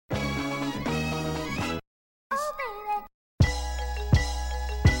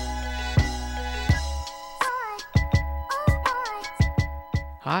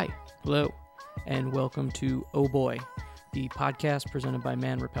Hi, hello, and welcome to Oh Boy, the podcast presented by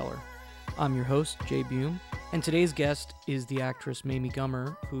Man Repeller. I'm your host, Jay Bume, and today's guest is the actress Mamie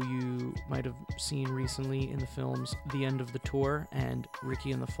Gummer, who you might have seen recently in the films The End of the Tour and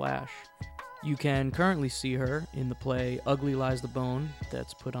Ricky and the Flash. You can currently see her in the play Ugly Lies the Bone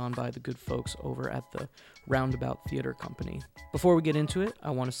that's put on by the good folks over at the Roundabout Theater Company. Before we get into it,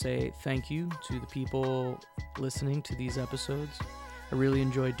 I want to say thank you to the people listening to these episodes. I really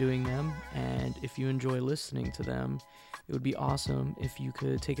enjoy doing them, and if you enjoy listening to them, it would be awesome if you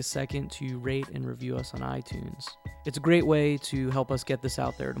could take a second to rate and review us on iTunes. It's a great way to help us get this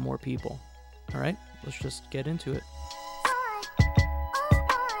out there to more people. All right, let's just get into it.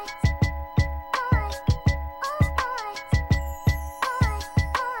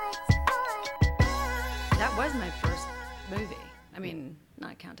 That was my first movie. I mean,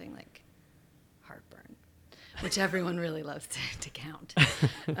 not counting like Heartburn, which everyone really loves to count.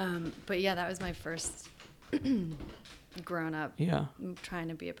 But yeah, that was my first grown up trying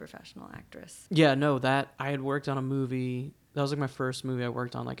to be a professional actress. Yeah, no, that I had worked on a movie. That was like my first movie I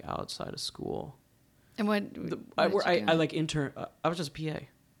worked on like outside of school. And what I like intern. I was just a PA.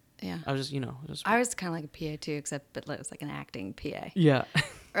 Yeah. I was just, I was kind of like a PA too, except it was like an acting PA. Yeah.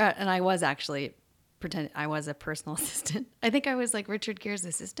 And I was actually I was a personal assistant. I think I was like Richard Gere's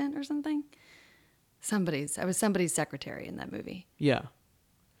assistant or something. I was somebody's secretary in that movie. Yeah.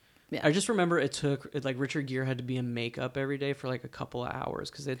 Yeah. I just remember like Richard Gere had to be in makeup every day for like a couple of hours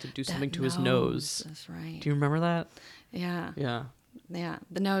because they had to do something to his nose. That's right. Do you remember that? Yeah. Yeah. Yeah.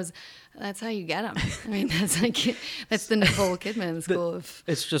 The nose, that's how you get them. I mean, that's the Nicole Kidman school of.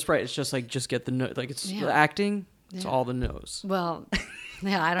 It's just right. It's just like, just get the nose. Like it's the acting. It's all the nose. Well,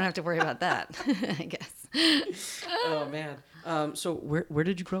 yeah, I don't have to worry about that, I guess. Oh, man. So where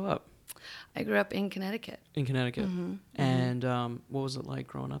did you grow up? I grew up in Connecticut. In Connecticut. Mm-hmm. And what was it like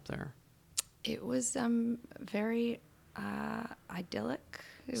growing up there? It was very idyllic.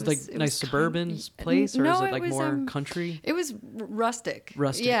 It was nice suburban place, or is it like more country? It was rustic.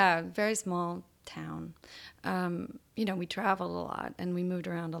 Rustic. Yeah, very small town. We traveled a lot and we moved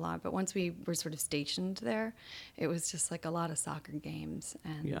around a lot. But once we were sort of stationed there, it was just like a lot of soccer games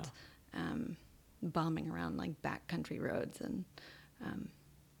and bombing around like backcountry roads and.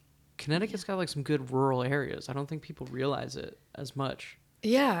 Connecticut's got like some good rural areas. I don't think people realize it as much.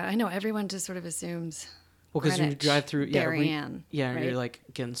 Yeah, I know. Everyone just sort of assumes. Well, because you drive through, Darien, right? You're like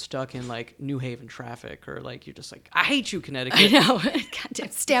getting stuck in like New Haven traffic, or like you're just like, I hate you, Connecticut. I know.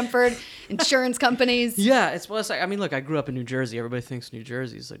 Goddamn Stamford, insurance companies. Yeah, it's like, I mean, look, I grew up in New Jersey. Everybody thinks New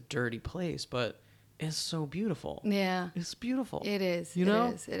Jersey is a dirty place, but it's so beautiful. Yeah, it's beautiful. It is. You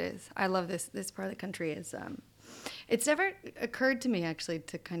know, it is. I love this. This part of the country is. It's never occurred to me actually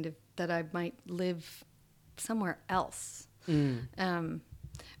to kind of that I might live somewhere else.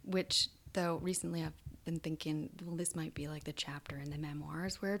 Which though recently I've been thinking, well, this might be like the chapter in the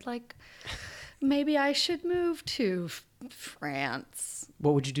memoirs where like maybe I should move to France.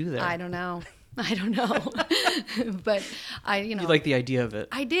 What would you do there? I don't know. But you like the idea of it.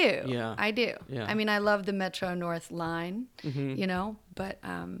 I do. Yeah. I do. Yeah. I mean, I love the Metro North line, but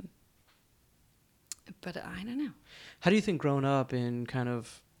I don't know. How do you think growing up in kind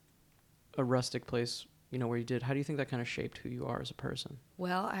of a rustic place, where you did, how do you think that kind of shaped who you are as a person?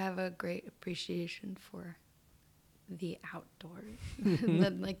 Well, I have a great appreciation for the outdoors,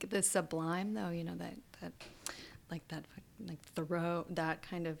 like the sublime, though. That Thoreau, that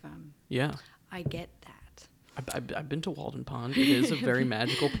kind of. Yeah. I get that. I've been to Walden Pond. It is a very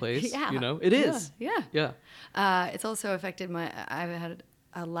magical place. Yeah. It is. Yeah. It's also affected I've had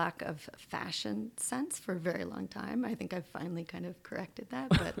a lack of fashion sense for a very long time. I think I've finally kind of corrected that,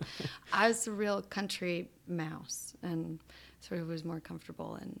 but I was a real country mouse and sort of was more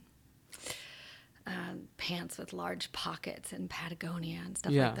comfortable in pants with large pockets in Patagonia and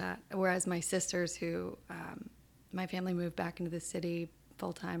stuff like that. Whereas my sisters my family moved back into the city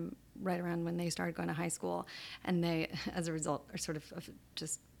full-time right around when they started going to high school, and they, as a result, are sort of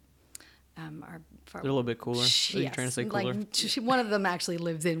just are far. They're a little bit cooler. Yes. Are you trying to say cooler? Like one of them actually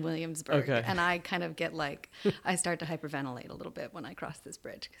lives in Williamsburg, okay. And I kind of get like I start to hyperventilate a little bit when I cross this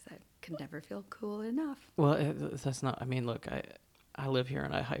bridge because I can never feel cool enough. Well, that's not. I mean, look, I live here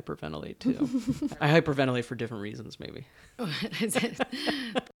and I hyperventilate too. I hyperventilate for different reasons, maybe. Is it?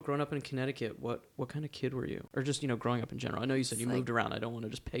 Growing up in Connecticut, what kind of kid were you? Or just, growing up in general? I know you said you moved around. I don't want to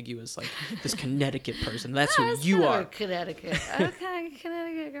just peg you as like this Connecticut person. That's who you are. Connecticut. Okay,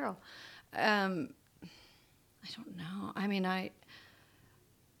 Connecticut girl. I don't know. I mean,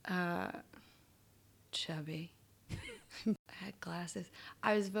 chubby. I had glasses.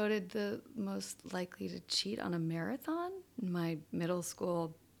 I was voted the most likely to cheat on a marathon. in my middle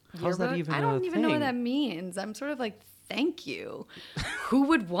school How's that yearbook. even I don't a even know what thing? that means. I'm sort of like, thank you. Who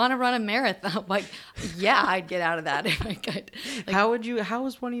would want to run a marathon? Like, yeah, I'd get out of that if I could. Like, How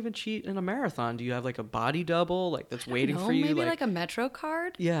is one even cheat in a marathon? Do you have like a body double like that's waiting no, for you? maybe like a Metro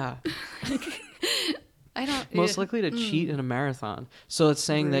card. yeah, I don't. most likely to cheat in a marathon. So it's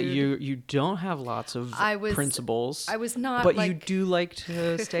saying that Rude. you don't have lots of I was- principles. I was not, but you like- do like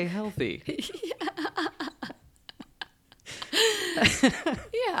to stay healthy.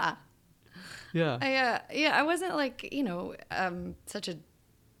 Yeah. Yeah. I wasn't like, such a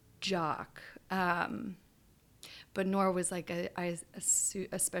jock. But nor was like a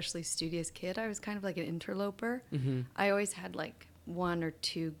especially studious kid. I was kind of like an interloper. Mm-hmm. I always had like one or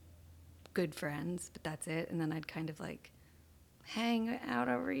two good friends, but that's it. And then I'd kind of like hang out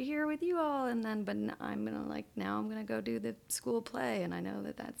over here with you all. And then, but I'm going to like, now I'm going to go do the school play. And I know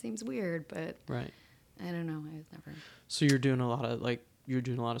that seems weird, but Right. I don't know. I was never. So you're doing a lot of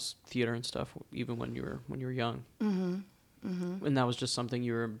theater and stuff even when you were young. Mm-hmm. Mm-hmm. And that was just something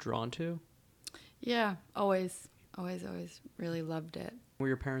you were drawn to? Yeah. Always really loved it. Were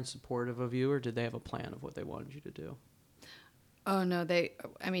your parents supportive of you, or did they have a plan of what they wanted you to do? Oh no,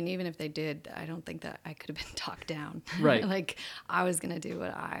 even if they did, I don't think that I could have been talked down. Right. Like I was going to do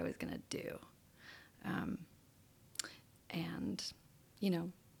what I was going to do. And,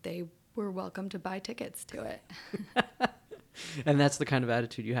 they were welcome to buy tickets to it. And that's the kind of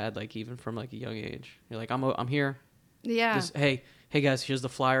attitude you had, like, even from like a young age. You're like, I'm here. Yeah. Just, hey guys, here's the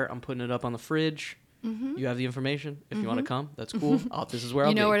flyer. I'm putting it up on the fridge. Mm-hmm. You have the information. If you want to come, that's cool. This is where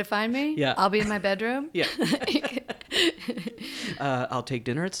I'll you be. know where to find me? Yeah. I'll be in my bedroom. Yeah. I'll take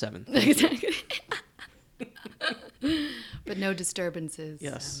dinner at 7. Exactly. But no disturbances.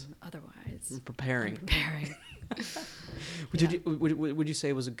 Yes. Otherwise. I'm preparing. Preparing. Would you say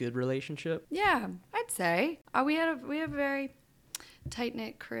it was a good relationship? Yeah, I'd say we have a very tight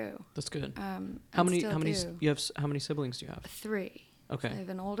knit crew. That's good. How How many how many siblings do you have? 3. Okay. So I have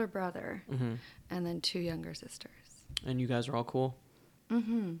an older brother Mm-hmm. and then 2 younger sisters. And you guys are all cool?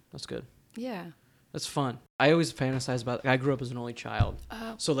 Mm-hmm. That's good. Yeah. That's fun. I always fantasize about, I grew up as an only child.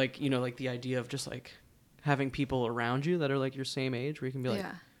 Oh. So like, like the idea of just like having people around you that are like your same age where you can be like,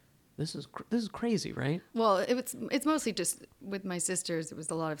 Yeah. this is crazy, right? Well, it's mostly just with my sisters. It was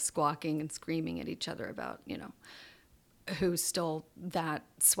a lot of squawking and screaming at each other about who stole that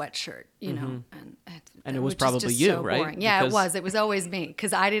sweatshirt, and And it was which is probably just you, so right? boring. Yeah, Because- it was always me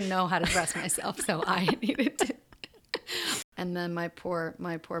because I didn't know how to dress myself, so I needed to. And then my poor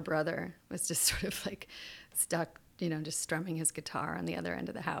brother was just sort of like stuck, just strumming his guitar on the other end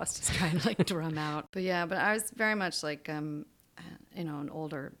of the house, just trying to like drum out. But I was very much like an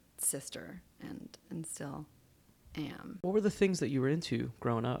older sister and still am. What were the things that you were into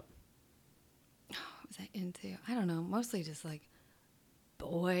growing up? What was I into? I don't know. Mostly just like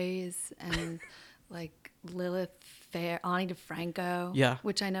boys and like Lilith Fair, Ani DeFranco. Yeah.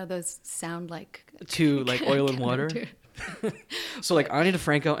 Which I know those sound like To like Oil and Water? So like Ani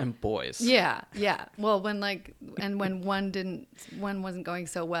DeFranco and boys. Yeah. Well, when one wasn't going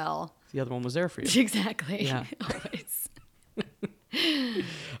so well. The other one was there for you. Exactly. Yeah. Always.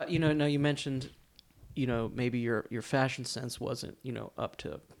 Now you mentioned, maybe your fashion sense wasn't, up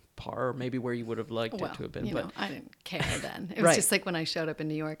to par, or maybe where you would have liked it to have been. But I didn't care then. It was Right. just like when I showed up in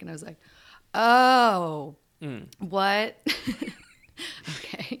New York and I was like, oh, Mm. what?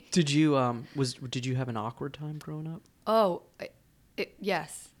 Okay. Did you have an awkward time growing up? Oh,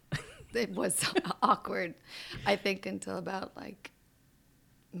 yes. It was awkward, I think, until about like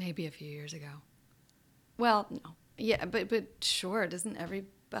maybe a few years ago. Well, no. Yeah, but sure, doesn't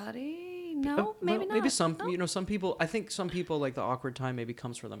everybody know? Maybe well, not. Maybe some, No? some people, I think some people like the awkward time maybe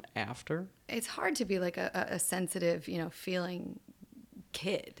comes for them after. It's hard to be like a sensitive, feeling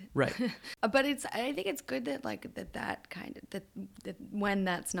kid. Right. But I think it's good that like that kind of that when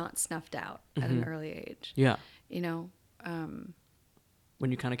that's not snuffed out at an early age. Yeah. When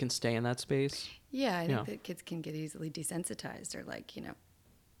you kind of can stay in that space. Yeah, I think Yeah. that kids can get easily desensitized or like,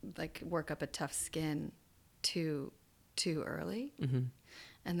 like work up a tough skin too early. Mm-hmm.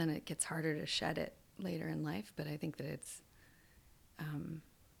 And then it gets harder to shed it later in life. But I think that it's, I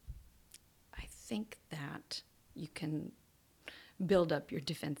think that you can build up your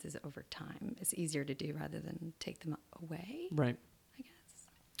defenses over time. It's easier to do rather than take them away, Right. I guess.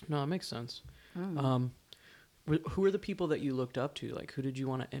 No, it makes sense. Mm. Who are the people that you looked up to? Like, who did you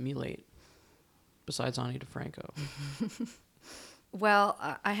want to emulate besides Ani DeFranco? Well,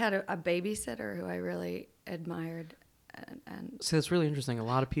 I had a babysitter who I really admired and See, that's really interesting. A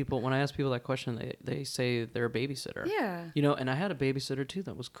lot of people, when I ask people that question, they say they're a babysitter. yeah, You know, and I had a babysitter too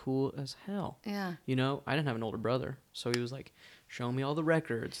that was cool as hell. yeah. You know, I didn't have an older brother, so he was like showing me all the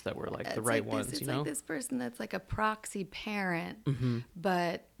records that were like the right ones. It's You like know, this person that's like a proxy parent, mm-hmm.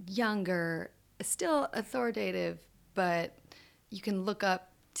 but younger, still authoritative, but you can look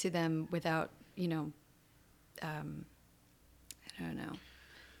up to them without, I don't know.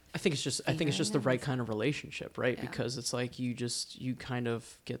 I think it's just the right kind of relationship, right? Yeah. Because it's like you kind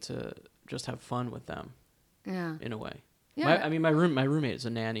of get to just have fun with them. Yeah. In a way. Yeah. My roommate is a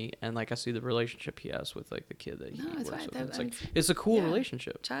nanny, and like I see the relationship he has with like the kid that he works with. It's like it's a cool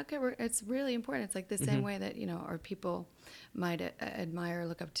relationship. Childcare, it's really important. It's like the same way that or people might admire or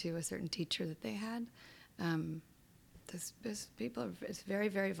look up to a certain teacher that they had. This people, it's very,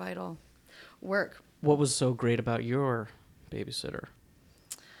 very vital work. What was so great about your babysitter?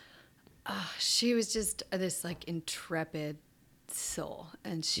 She was just this like intrepid soul,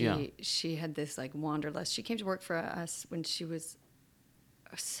 and she had this like wanderlust. She came to work for us when she was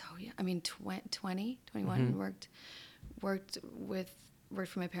so young. I mean, 21, and worked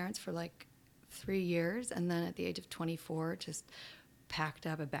for my parents for like 3 years, and then at the age of 24 just packed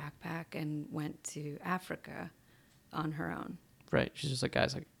up a backpack and went to Africa on her own. Right. She's just like,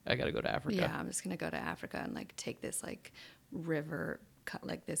 guys, I got to go to Africa. Yeah, I'm just going to go to Africa and like take this like river,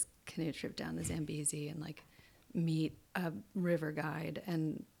 like this canoe trip down the Zambezi and like meet a river guide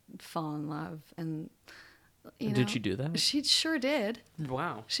and fall in love. And did she do that? She sure did.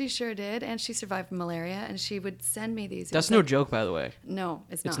 Wow. She sure did. And she survived malaria, and she would send me these. That's no joke, by the way. No,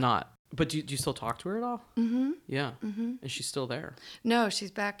 it's not. It's not. But do you still talk to her at all? Mm-hmm. Yeah. Mm-hmm. And she's still there? No,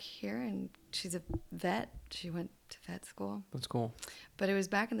 she's back here, and she's a vet. She went to vet school. That's cool. But it was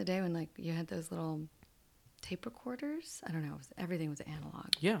back in the day when like you had those little tape recorders. I don't know. Everything was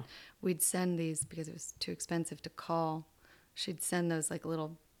analog. Yeah. We'd send these because it was too expensive to call. She'd send those like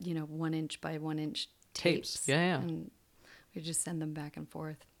little, 1 inch by 1 inch tapes. Yeah. And we'd just send them back and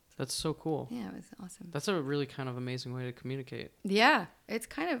forth. That's so cool. Yeah, it was awesome. That's a really kind of amazing way to communicate. Yeah, it's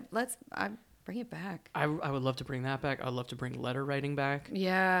kind of, I bring it back. I would love to bring that back. I'd love to bring letter writing back.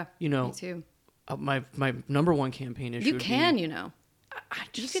 Yeah, me too. My number one campaign issue. You can, I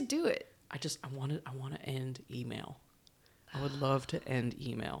just, you could do it. I want to end email. I would love to end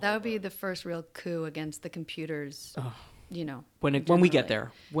email. That would be the first real coup against the computers. When we get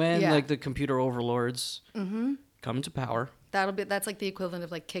there, like the computer overlords come to power. That's like the equivalent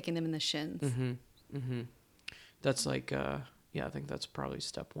of like kicking them in the shins. Mm-hmm. Mm-hmm. That's like, I think that's probably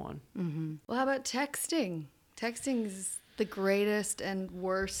step one. Mm-hmm. Well, how about texting? Texting is the greatest and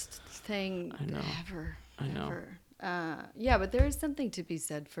worst thing ever. I know. Yeah, but there is something to be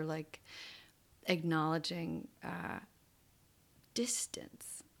said for like acknowledging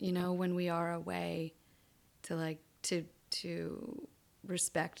distance. When we are away, to like to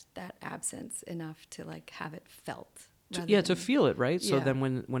respect that absence enough to like have it felt. To feel it, right? So then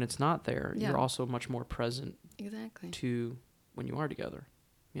when it's not there, you're also much more present. Exactly. To when you are together.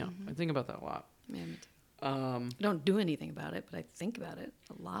 Yeah, I think about that a lot. Yeah, me too. I don't do anything about it, but I think about it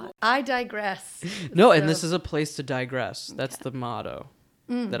a lot. I digress. No, and this is a place to digress. That's the motto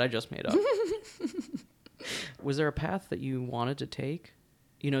that I just made up. Was there a path that you wanted to take?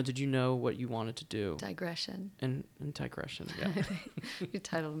 Did you know what you wanted to do? Digression. And digression, yeah. You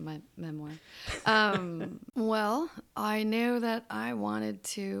titled my memoir. Well, I knew that I wanted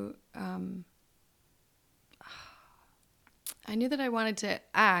to... I knew that I wanted to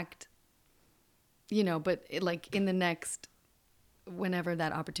act, but like in the next, whenever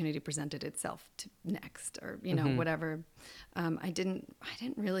that opportunity presented itself to next, or whatever. I didn't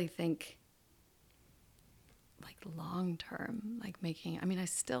really think like long term, like making. I mean, I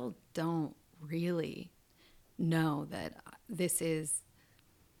still don't really know that this is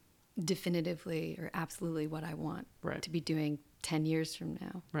definitively or absolutely what I want to be doing 10 years from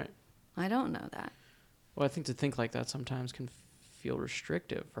now. Right. I don't know that. Well, I think to think like that sometimes can feel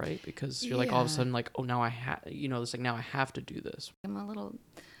restrictive, right? Because you're like all of a sudden like, oh, now I it's like now I have to do this. I'm a little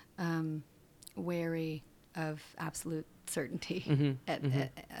wary of absolute certainty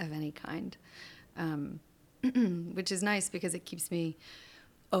of any kind, which is nice because it keeps me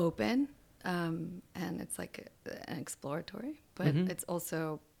open, and it's like an exploratory. But it's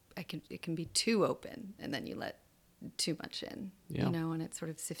also it can be too open, and then you let too much in, and it's sort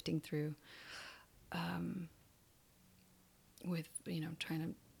of sifting through. With trying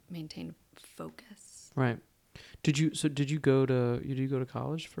to maintain focus. Right. Did you go to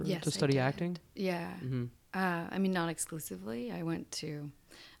college to study acting? Yeah. Mm-hmm. I mean, not exclusively. I went to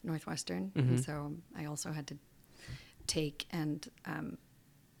Northwestern, and so I also had to take and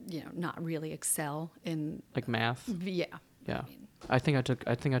not really excel in Like math. yeah. Yeah. I mean, I think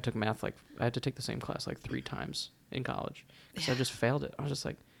I took math, like I had to take the same class like 3 times in college because I just failed it. I was just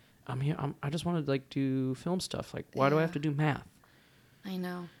like, I just wanted to like do film stuff. Like, why do I have to do math? I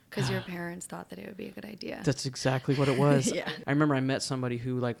know, because your parents thought that it would be a good idea. That's exactly what it was. Yeah. I remember I met somebody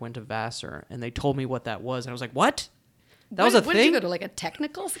who like went to Vassar and they told me what that was, and I was like, what? That was a What, thing? did you go to like a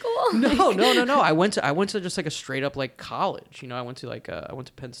technical school? No. I went to just like a straight up like college. I went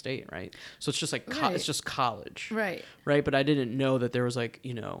to Penn State, right? So it's just like Right. it's just college, Right. right? But I didn't know that there was like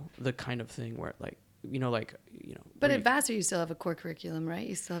the kind of thing where like But where at Vassar, you still have a core curriculum, right?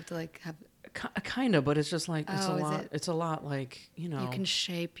 You still have to like have. kind of, but it's just like it's Oh, a is lot. it? It's a lot like You can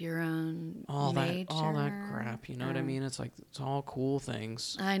shape your own all nature. that crap. You know what I mean? It's like it's all cool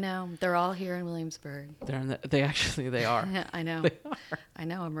things. I know. They're all here in Williamsburg. They actually they are. Yeah, I know. They are. I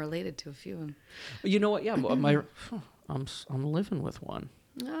know. I'm related to a few of them. You know what? Yeah, I'm living with one.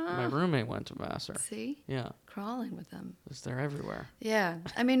 My roommate went to Vassar. See? Yeah, Crawling with them. they're everywhere. Yeah.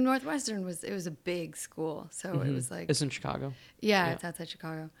 I mean, Northwestern was a big school. So it was like. It's in Chicago. Yeah, it's outside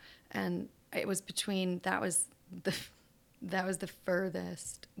Chicago. And it was between, that was the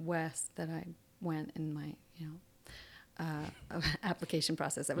furthest west that I went in my, application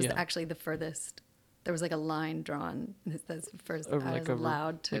process. That was Yeah. actually the furthest. There was like a line drawn. That's the first Or I like was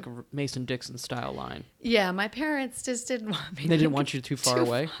allowed to. like a Mason-Dixon style line. Yeah, my parents just didn't want me. They didn't want you too far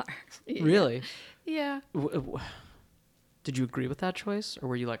away? Yeah. Really? Yeah. Did you agree with that choice, or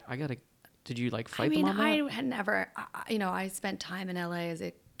were you like, did you like I fight mean, them on that? I had never, I spent time in LA as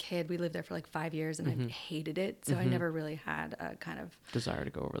a kid. We lived there for like 5 years, and I hated it. So I never really had a kind of Desire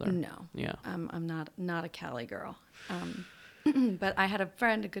to go over there. no. Yeah. I'm not a Cali girl. But I had a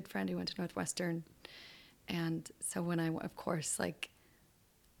good friend who went to Northwestern, and so when of course, like,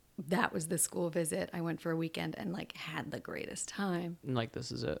 that was the school visit. I went for a weekend and like had the greatest time. And like,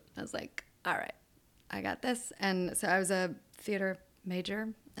 this is it. I was like, all right, I got this. And so I was a theater major,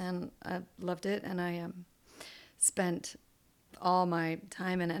 and I loved it. And I spent all my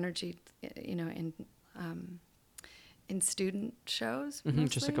time and energy, in student shows. Just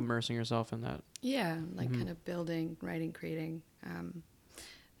like mostly. immersing yourself in that. Yeah, like kind of building, writing, creating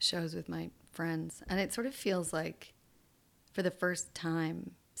shows with my friends. And it sort of feels like, for the first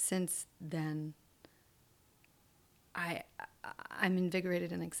time since then, I'm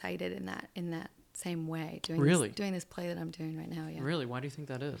invigorated and excited in that same way. Doing this play that I'm doing right now. Yeah. Really? Why do you think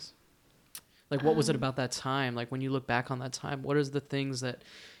that is? Like, what was it about that time? Like, when you look back on that time, what is the things that,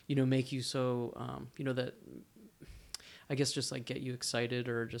 make you so, that, I guess, just like get you excited,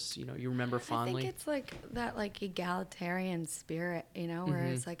 or just, you remember fondly? I think it's like that, like, egalitarian spirit, where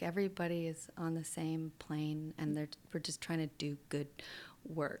it's like everybody is on the same plane, and we're just trying to do good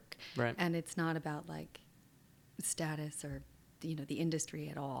work. Right. And it's not about like status or, the industry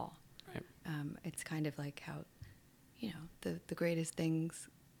at all. Right. It's kind of like how, the greatest things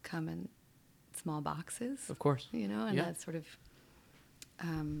come in small boxes. Of course. And Yeah. that's sort of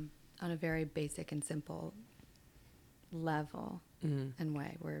on a very basic and simple level and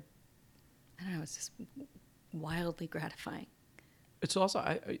way where, I don't know, it's just wildly gratifying. It's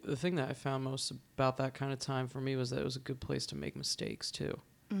also, the thing that I found most about that kind of time for me was that it was a good place to make mistakes too.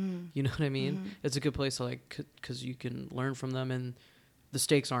 You know what I mean? It's a good place to like, because you can learn from them, and the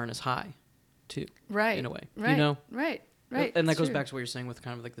stakes aren't as high too. Right. In a way. Right. Right. Right. And that goes True. back to what you're saying with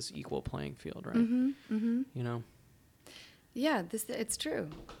kind of like this equal playing field, right? Yeah, it's true.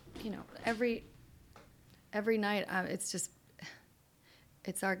 Every night,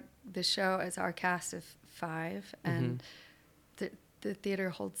 the show is our cast of 5, and the theater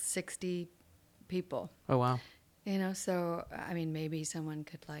holds 60 people. Oh, wow. So I mean, maybe someone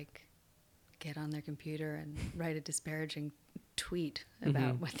could like get on their computer and write a disparaging tweet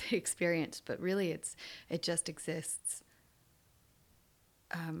about what they experienced, but really it just exists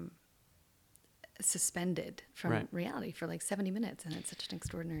suspended from reality for like 70 minutes, and it's such an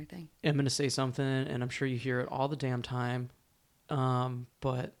extraordinary thing. I'm going to say something, and I'm sure you hear it all the damn time,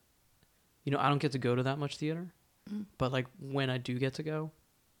 but I don't get to go to that much theater, but like when I do get to go,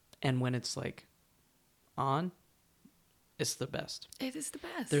 and when it's like on, it's the best. It is the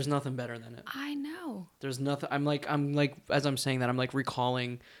best. There's nothing better than it. I know. There's nothing. I'm like as I'm saying that, I'm like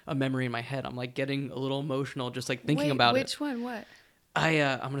recalling a memory in my head. I'm like getting a little emotional just like thinking about which one? What?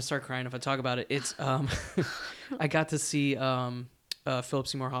 I'm gonna start crying if I talk about it. It's I got to see Philip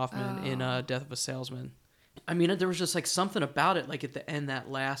Seymour Hoffman in Death of a Salesman. I mean, there was just like something about it, like at the end, that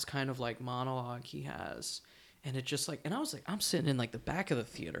last kind of like monologue he has, and it just like, and I was like, I'm sitting in like the back of the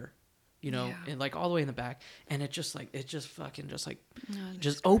theater, and like all the way in the back, and it just fucking just like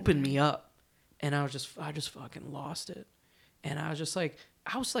just opened me up, and I just fucking lost it, and I was just like,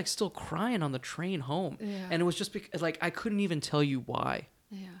 I was like still crying on the train home. Yeah. And it was just because like I couldn't even tell you why.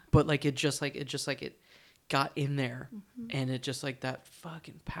 Yeah. But like it got in there, and it just like that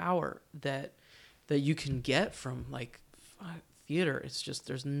fucking power that you can get from like theater. It's just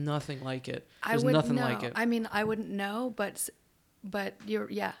there's nothing like it. There's nothing like it. I mean, I wouldn't know, but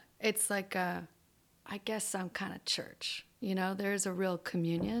it's like I guess some kind of church. You know, there's a real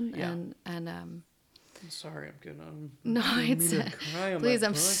communion, Yeah. and I'm sorry, I'm gonna. no, it's cry on please, my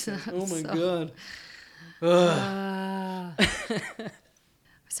I'm podcast. so, Oh my so- god. I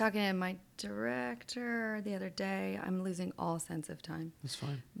was talking to my director the other day. I'm losing all sense of time. It's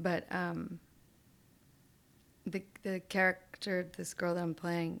fine. But the character, this girl that I'm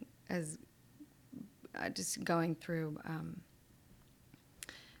playing, is just going through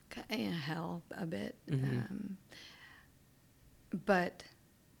hell a bit. Mm-hmm. But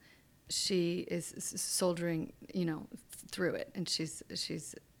she is soldiering, through it, and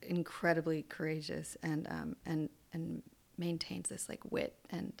she's incredibly courageous and maintains this like wit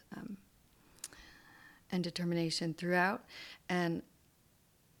and determination throughout.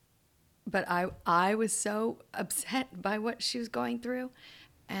 But I was so upset by what she was going through,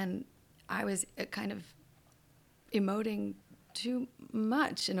 and I was kind of emoting too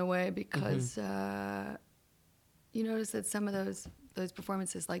much in a way because you notice that some of those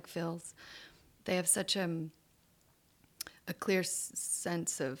performances, like Phil's, they have such a clear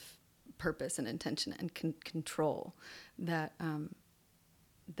sense of purpose and intention and control that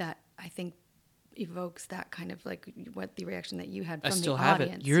that I think evokes that kind of like what the reaction that you had from I still the have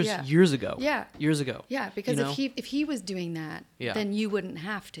audience. it years ago. Yeah. Years ago. Yeah, because if he was doing that, Yeah. then you wouldn't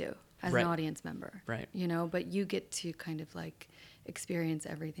have to as Right. an audience member. Right. But you get to kind of like experience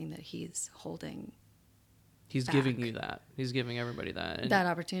everything that he's holding. He's back. giving you that. He's giving everybody that. And That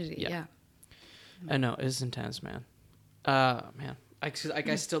opportunity, yeah. yeah. I know, it's intense, man. Man. I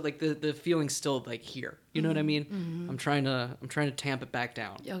still like the feeling's still like here. You know what I mean? Mm-hmm. I'm trying to tamp it back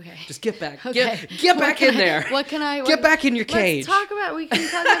down. Okay. Just get back. Okay. Get back in there. What can I Get back in your cage. We can talk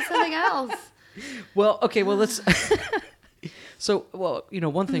about something else. Well, okay, well let's So,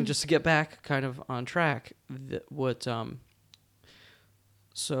 one thing just to get back kind of on track,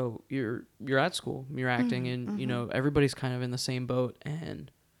 so you're at school, you're acting, and everybody's kind of in the same boat.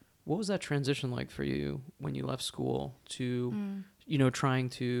 And what was that transition like for you when you left school to trying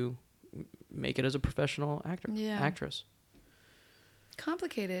to make it as a professional actress?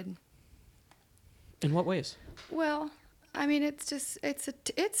 Complicated. In what ways? Well, I mean, it's just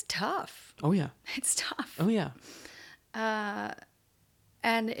it's tough. Oh yeah. It's tough. Oh yeah.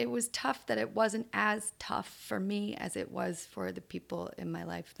 And it was tough that it wasn't as tough for me as it was for the people in my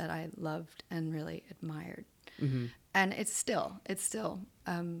life that I loved and really admired. Mm-hmm. And it still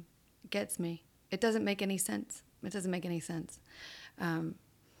gets me. It doesn't make any sense.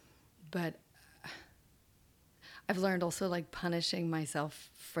 But I've learned also like punishing myself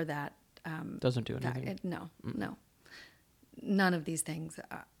for that. Doesn't do anything. No. None of these things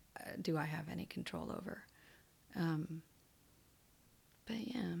do I have any control over. But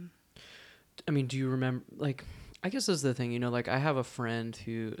yeah. I mean, do you remember, like, I guess this is the thing, like I have a friend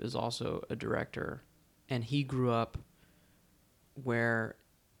who is also a director, and he grew up where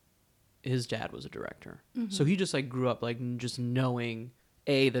his dad was a director. Mm-hmm. So he just like grew up like just knowing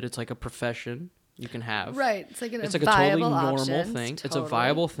that it's like a profession you can have. Right. It's like a totally normal option. thing. Totally. It's a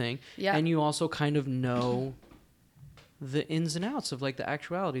viable thing. Yeah. And you also kind of know the ins and outs of like the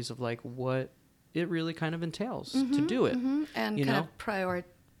actualities of like what it really kind of entails to do it. Mm-hmm. And you kind know? of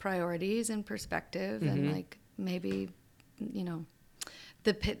priorities and perspective and like maybe,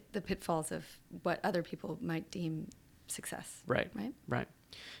 the pitfalls of what other people might deem success. Right. Right.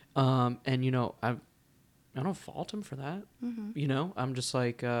 And I don't fault him for that. Mm-hmm. I'm just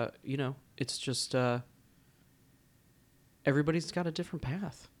like, it's just everybody's got a different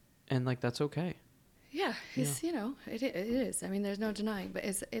path, and like that's okay. Yeah, it is. I mean, there's no denying, but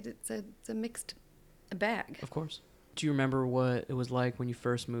it's a mixed bag. Of course. Do you remember what it was like when you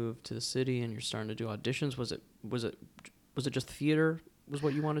first moved to the city and you're starting to do auditions? Was it just theater? Was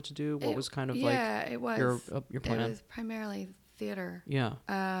what you wanted to do? What was kind of like it was your plan? It was primarily theater. Yeah.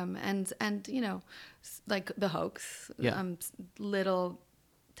 And like The Hoax. Yeah. Little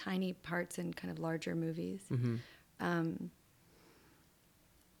tiny parts in kind of larger movies. Mm-hmm.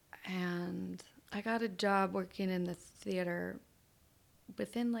 And I got a job working in the theater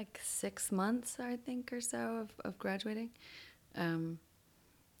within like 6 months, I think, or so of graduating. And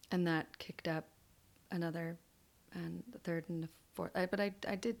that kicked up another and the third and the fourth. But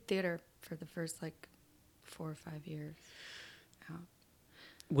I did theater for the first like 4 or 5 years.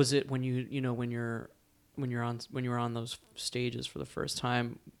 Was it when when you're when you were on those stages for the first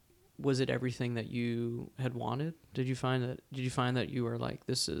time, was it everything that you had wanted? Did you find that you were like,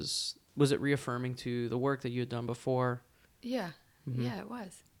 was it reaffirming to the work that you had done before? Yeah. Mm-hmm. Yeah, it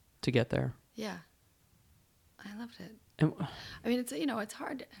was. To get there. Yeah. I loved it. And, I mean, it's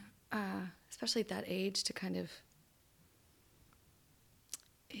hard, especially at that age, to kind of,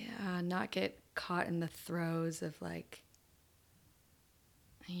 not get caught in the throes of like,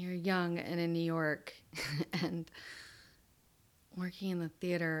 you're young and in New York and working in the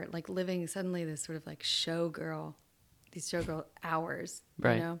theater, like living suddenly this sort of like these showgirl hours,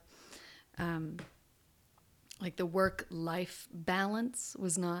 right. you know? Like the work-life balance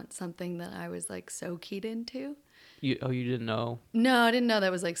was not something that I was like so keyed into. You didn't know? No, I didn't know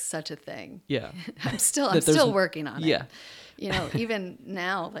that was like such a thing. Yeah. I'm still working on it. Yeah. You know, even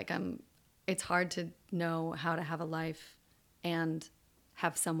now, like it's hard to know how to have a life and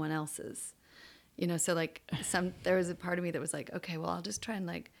have someone else's, you know? So like there was a part of me that was like, okay, well, I'll just try and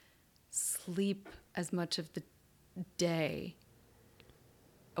like sleep as much of the day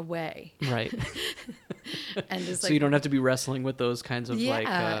away. Right. And just so you don't have to be wrestling with those kinds of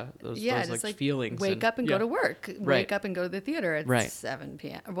those just like feelings. Wake up and go to work. Right. Wake up and go to the theater at 7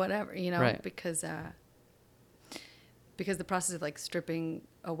 p.m. or whatever, you know, right. because the process of like stripping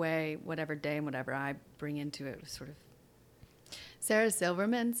away whatever day and whatever I bring into it was sort of. Sarah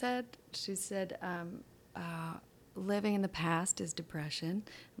Silverman said, living in the past is depression.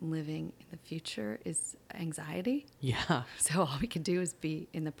 Living in the future is anxiety. Yeah. So all we can do is be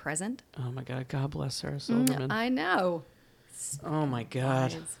in the present. Oh my God. God bless Sarah Silverman. I know. Oh my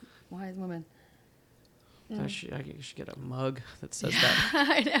God. Wise woman. I should get a mug that says that.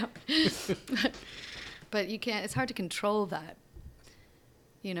 I know. But you can't, it's hard to control that,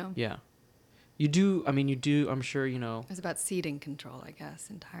 you know? Yeah. You do, I'm sure, you know. It's about ceding control, I guess,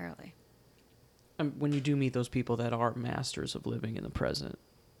 entirely. When you do meet those people that are masters of living in the present,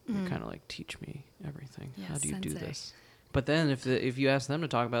 you're kind of like, teach me everything. Yeah, how do you sensei. do this? But then if you ask them to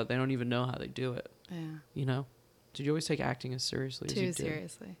talk about it, they don't even know how they do it. Yeah. You know? Did you always take acting as seriously as you did? Too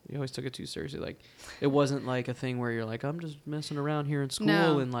seriously. You always took it too seriously. Like, it wasn't like a thing where you're like, I'm just messing around here in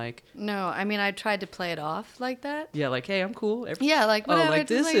school and like. No, I mean, I tried to play it off like that. Yeah, like, hey, I'm cool. Yeah, like whatever.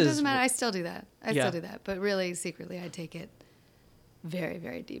 Like, it doesn't matter. I still do that. I Yeah. still do that. But really, secretly, I take it very,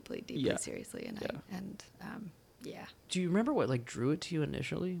 very deeply Yeah. seriously. And yeah. Do you remember what like drew it to you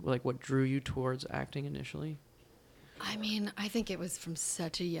initially? Like what drew you towards acting initially? I mean, I think it was from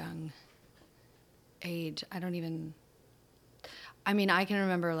such a young age. I can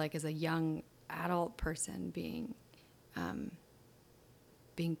remember like as a young adult person being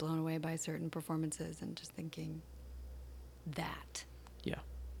blown away by certain performances and just thinking that. Yeah.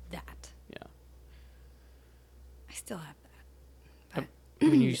 That. Yeah. I still have that. I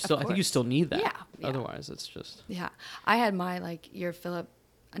mean, I think you still need that. Yeah. Otherwise, it's just. Yeah. I had my like your Philip.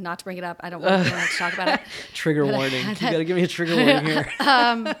 Not to bring it up. I don't want to talk about it. Trigger warning. You got to give me a trigger warning here.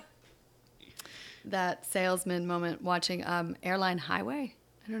 That salesman moment watching Airline Highway.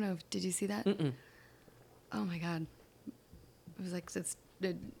 I don't know. Did you see that? Mm-mm. Oh my God. It was like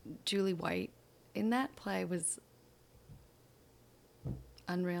Julie White in that play was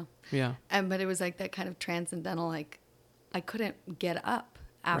unreal. Yeah. But it was like that kind of transcendental, like I couldn't get up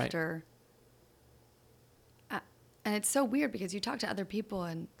after. And it's so weird because you talk to other people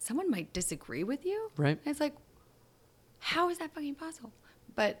and someone might disagree with you. Right. And it's like, how is that fucking possible?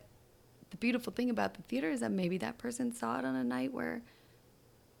 But the beautiful thing about the theater is that maybe that person saw it on a night where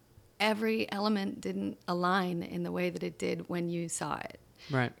every element didn't align in the way that it did when you saw it.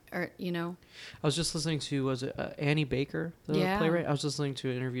 Right. Or, you know. I was just listening to, was it Annie Baker, the playwright? I was just listening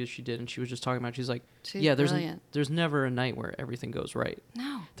to an interview she did, and she was just talking about, she's like, she's brilliant. There's never a night where everything goes right.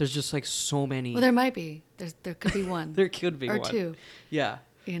 No. There's just like so many. Well, there might be. There could be one. There could be or one. Or two. Yeah.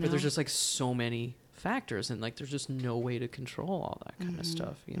 You know? But there's just like so many factors, and like there's just no way to control all that kind of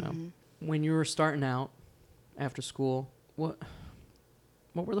stuff, you know? When you were starting out after school, what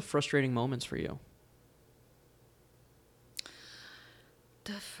were the frustrating moments for you?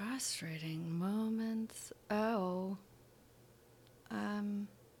 The frustrating moments? There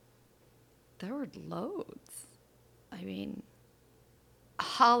were loads. I mean,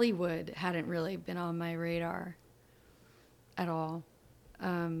 Hollywood hadn't really been on my radar at all.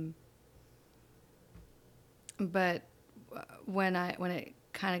 But when it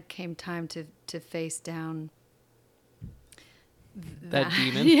kind of came time to face down that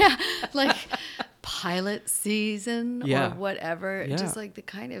demon, yeah, like pilot season or whatever, just like the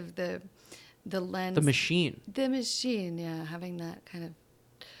kind of the lens, the machine, yeah, having that kind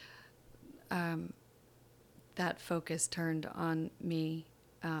of that focus turned on me,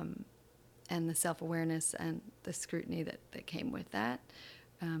 the self-awareness and the scrutiny that came with that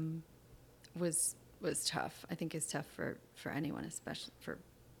was tough. I think is tough for anyone, especially for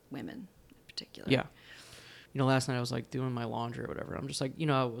women in particular. Yeah. You know, last night I was like doing my laundry or whatever. I'm just like, you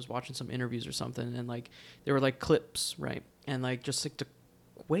know, I was watching some interviews or something, and like there were like clips, right? And like just like the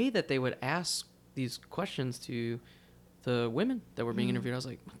way that they would ask these questions to the women that were being interviewed, I was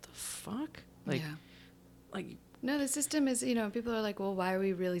like, what the fuck? Like, Yeah. like No, the system is, people are like, well, why are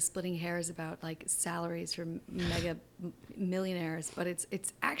we really splitting hairs about like salaries for mega millionaires? But it's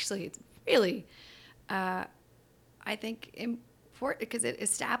really, I think, important because it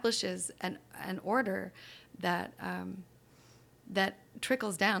establishes an order that that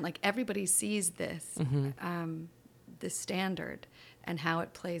trickles down. Like everybody sees this this standard and how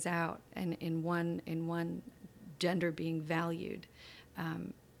it plays out, and in one gender being valued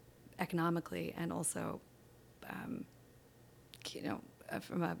economically and also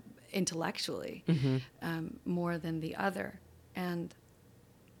from a intellectually more than the other, and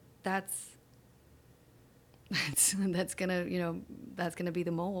that's gonna be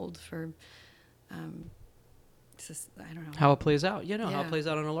the mold for I don't know how it plays out. How Yeah. it plays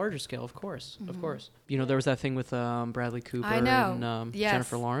out on a larger scale, of course. You know, there was that thing with Bradley Cooper I know. and Yes.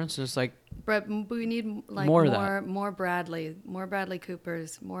 Jennifer Lawrence, and it's like, But we need like More of that. more Bradley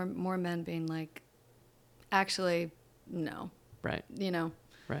Coopers, more men being like, actually, no, right,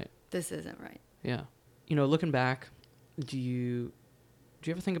 right, this isn't right. yeah. You know, looking back, do you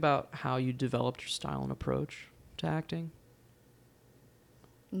ever think about how you developed your style and approach to acting?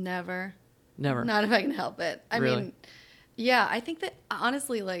 Never. Never. Not if I can help it. I Really? mean, yeah, I think that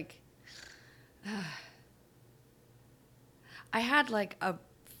honestly, like, I had like a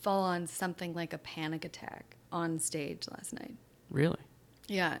full-on something like a panic attack on stage last night. Really?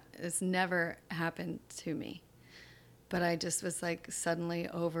 Yeah, it's never happened to me. But I just was like suddenly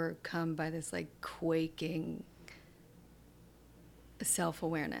overcome by this like quaking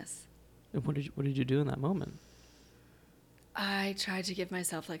self-awareness. And what did you do in that moment? I tried to give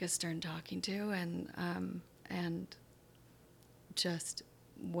myself like a stern talking to, and just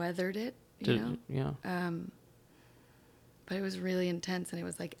weathered it, you know. Yeah. But it was really intense, and it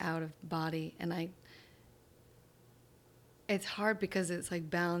was like out of body, and it's hard because it's like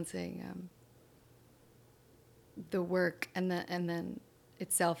balancing the work and then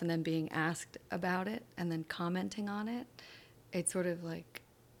itself, and then being asked about it, and then commenting on it. It's sort of like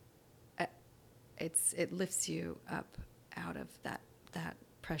it lifts you up out of that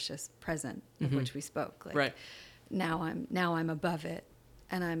precious present of which we spoke. Like, Right. Now I'm above it,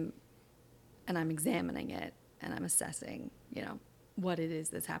 and I'm examining it, and I'm assessing, what it is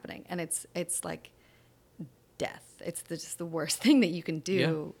that's happening, and it's like death. It's just the worst thing that you can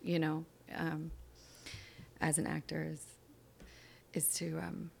do, as an actor is to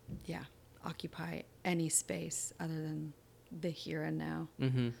occupy any space other than the here and now.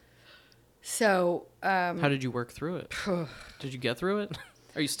 Mm-hmm. So How did you work through it? Did you get through it?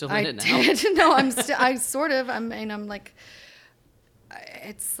 Are you still in it now? No, I'm like,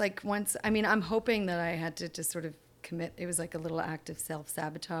 it's like once, I'm hoping that I had to just sort of commit. It was like a little act of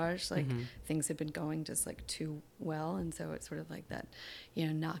self-sabotage. Like things had been going just like too well. And so it's sort of like that,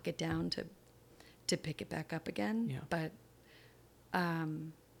 knock it down to pick it back up again. Yeah. But, I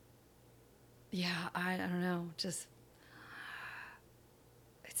don't know, just,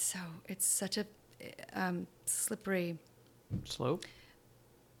 it's such a slippery Slope?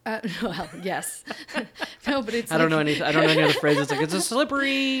 well, yes. No, but it's I don't know any other phrases. Like, it's a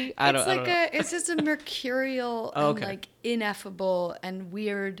slippery. I don't know. It's just a mercurial Oh, and okay. like ineffable and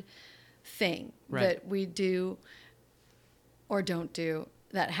weird thing Right. that we do or don't do,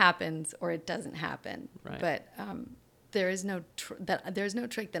 that happens or it doesn't happen. Right. But there is no there's no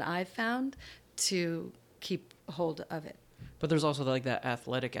trick that I've found to keep hold of it. But there's also like that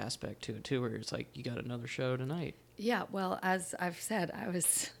athletic aspect to it too, where it's like you got another show tonight. Yeah, well, as I've said,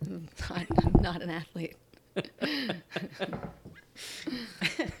 I'm not an athlete.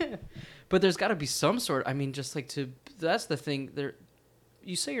 But there's got to be some sort. Just like that's the thing.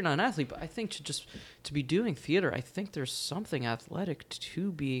 You say you're not an athlete, but I think to be doing theater, I think there's something athletic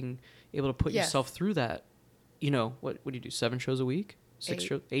to being able to put Yes. yourself through that. What do you do? 7 shows a week?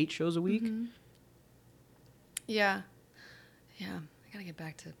 8 shows a week? Mm-hmm. Yeah. I gotta get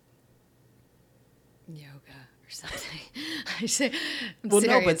back to yoga or something. I'm serious, but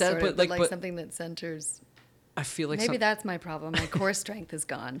something that centers. I feel like Maybe that's my problem. My core strength is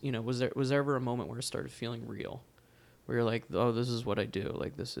gone. was there ever a moment where it started feeling real, where you're like, oh, this is what I do,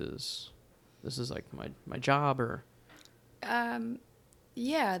 like this is like my job, or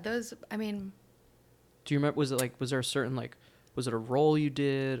Yeah, those. do you remember, was there a certain like was it a role you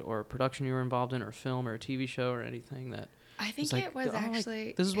did or a production you were involved in or a film or a TV show or anything that I think like, it was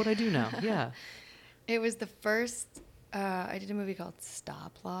actually... this is what I do now. Yeah. It was the first... I did a movie called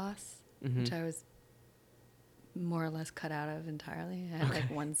Stop Loss, which I was more or less cut out of entirely. I had like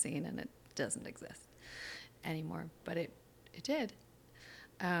one scene and it doesn't exist anymore, but it did.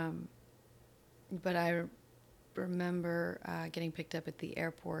 But I remember getting picked up at the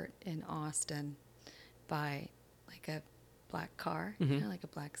airport in Austin by like a black car, like a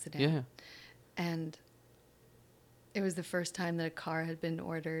black sedan. Yeah. And it was the first time that a car had been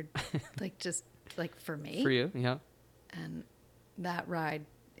ordered, like just like for me. For you, yeah. And that ride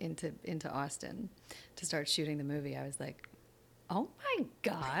into Austin to start shooting the movie, I was like, oh my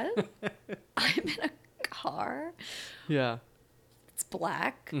God, I'm in a car. Yeah. It's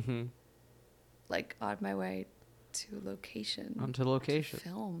black. Like on my way to location. Onto location. To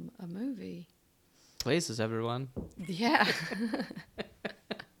film a movie. Places, everyone. Yeah.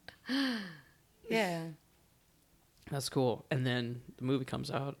 Yeah. That's cool. And then the movie comes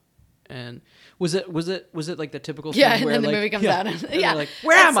out. And was it like the typical thing? Yeah, and where then the like, movie comes out. And, yeah, like,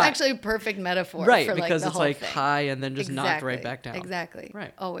 where am I? It's actually a perfect metaphor. Right, for, because the it's whole like thing. high and then just knocked right back down. Exactly.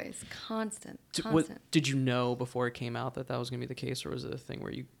 Right. Always. Constant. Did you know before it came out that was going to be the case, or was it a thing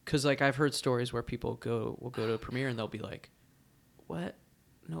where you... Because like I've heard stories where people will go to a premiere and they'll be like, what?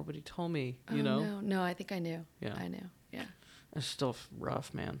 Nobody told me, you know? No, I think I knew. Yeah. I knew. Yeah. It's still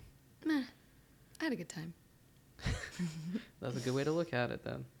rough, man. Meh. I had a good time. That's a good way to look at it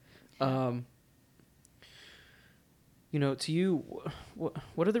then. You know, to you,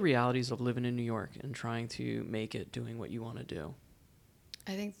 what are the realities of living in New York and trying to make it doing what you want to do?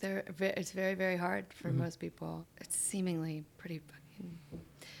 I think it's very, very hard for most people. It's seemingly pretty fucking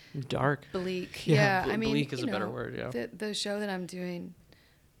dark. Bleak. Yeah, I mean, bleak is a better word, yeah. The show that I'm doing,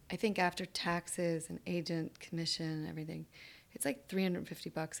 I think after taxes and agent commission and everything, it's like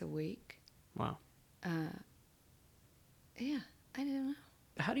 $350 a week. Wow. Yeah, I don't know.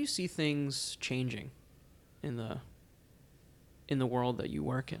 How do you see things changing in the world that you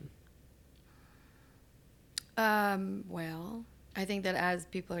work in? Well, I think that as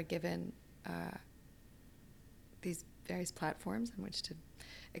people are given these various platforms on which to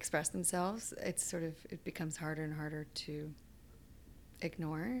express themselves, it becomes harder and harder to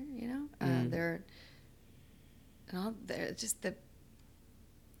ignore. You know, they're just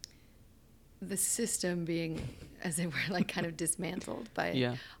the system being, as it were, like kind of dismantled by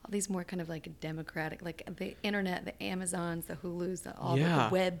all these more kind of like democratic, like the internet, the Amazons, the Hulus, all the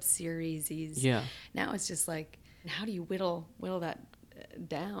web series. Yeah. Now it's just like, how do you whittle that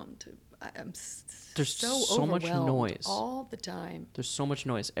down to? There's so much noise all the time. There's so much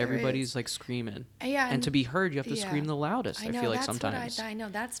noise. Everybody's like screaming. Yeah, and to be heard, you have to scream the loudest. I feel like sometimes. I know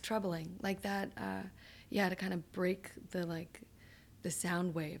that's troubling. Like that. To kind of break the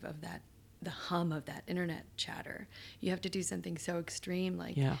sound wave of that. The hum of that internet chatter. You have to do something so extreme,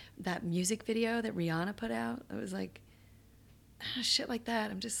 like that music video that Rihanna put out. It was like shit like that.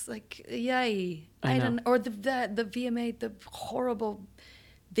 I'm just like, yay! Or the VMA, the horrible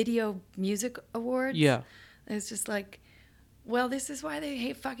video music awards. Yeah, it's just like, well, this is why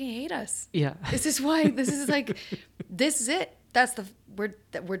they fucking hate us. Yeah, this is why. This is like, this is it. That's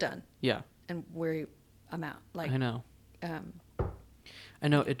we're done. Yeah, and I'm out. Like I know. I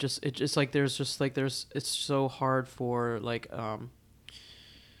know it just like there's it's so hard for like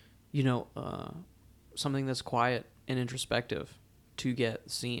something that's quiet and introspective to get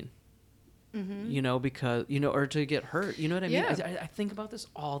seen. You know, because or to get hurt. You know what I mean? I think about this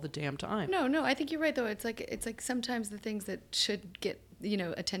all the damn time. No, I think you're right though. It's like sometimes the things that should get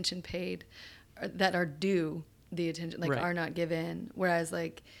attention paid, that are due the attention, like are not given. Whereas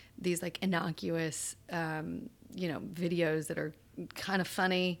like these like innocuous videos that are kind of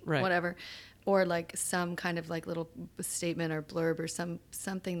funny, whatever, or like some kind of like little statement or blurb or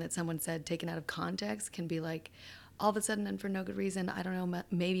something that someone said taken out of context can be like all of a sudden and for no good reason. I don't know,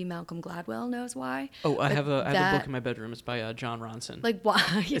 maybe Malcolm Gladwell knows why. Oh, I have a book in my bedroom. It's by John Ronson. Like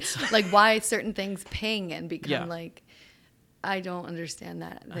why like why certain things ping and become like, I don't understand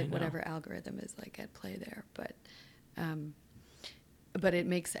that whatever algorithm is like at play there, but it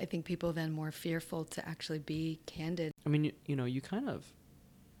makes, I think, people then more fearful to actually be candid. I mean, you kind of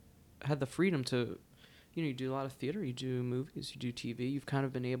had the freedom to, you do a lot of theater, you do movies, you do TV. You've kind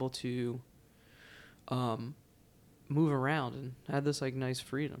of been able to move around and had this like nice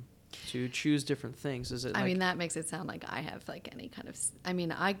freedom to choose different things. Is it? I mean, that makes it sound like I have like any kind of. I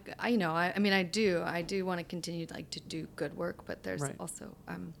mean, I do want to continue like to do good work, but there's also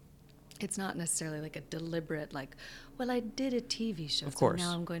it's not necessarily like a deliberate, like, well, I did a TV show, Of so course.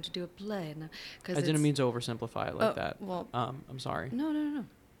 now I'm going to do a play. No, I didn't mean to oversimplify it like that. Well, I'm sorry. no.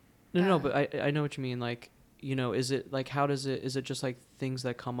 No, but I know what you mean. Like, you know, is it like, is it just like things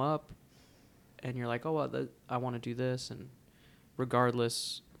that come up and you're like, oh, well, I want to do this, and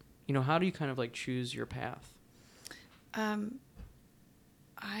regardless, you know, how do you kind of like choose your path?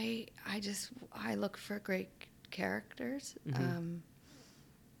 I look for great characters. Mm-hmm.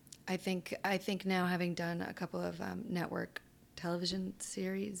 I think now, having done a couple of network television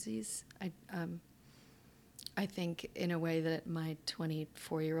series, I think in a way that my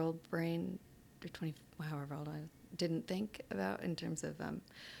 24-year-old brain, or 20, however old I didn't think about, in terms of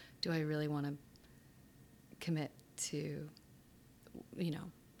do I really want to commit to, you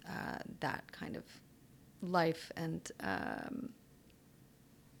know, that kind of life, and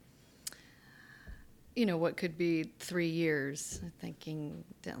you know, what could be 3 years, thinking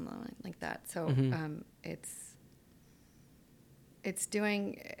down the line like that. So Mm-hmm. It's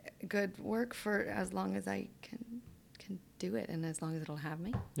doing good work for as long as I can do it, and as long as it'll have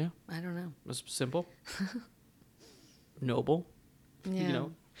me. Yeah. I don't know. It's simple. Noble. Yeah. You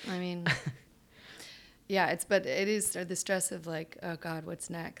know? I mean, yeah, but it is the stress of like, oh God, what's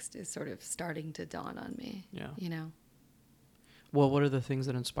next is sort of starting to dawn on me. Yeah. You know? Well, what are the things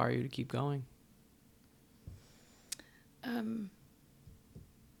that inspire you to keep going?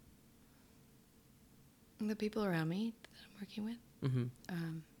 The people around me that I'm working with. Mm-hmm.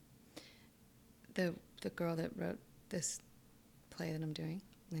 The girl that wrote this play that I'm doing,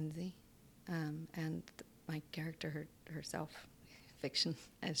 Lindsay, and my character herself, fiction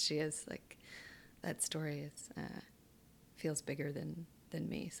as she is, like, that story is feels bigger than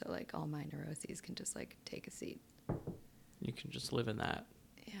me. So like all my neuroses can just like take a seat. You can just live in that.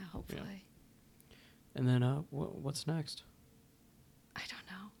 Yeah, hopefully. Yeah. And then what's next? I don't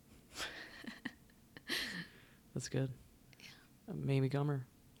know. That's good. Yeah. Mamie Gummer,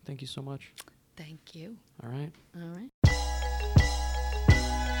 thank you so much. Thank you. All right. All right.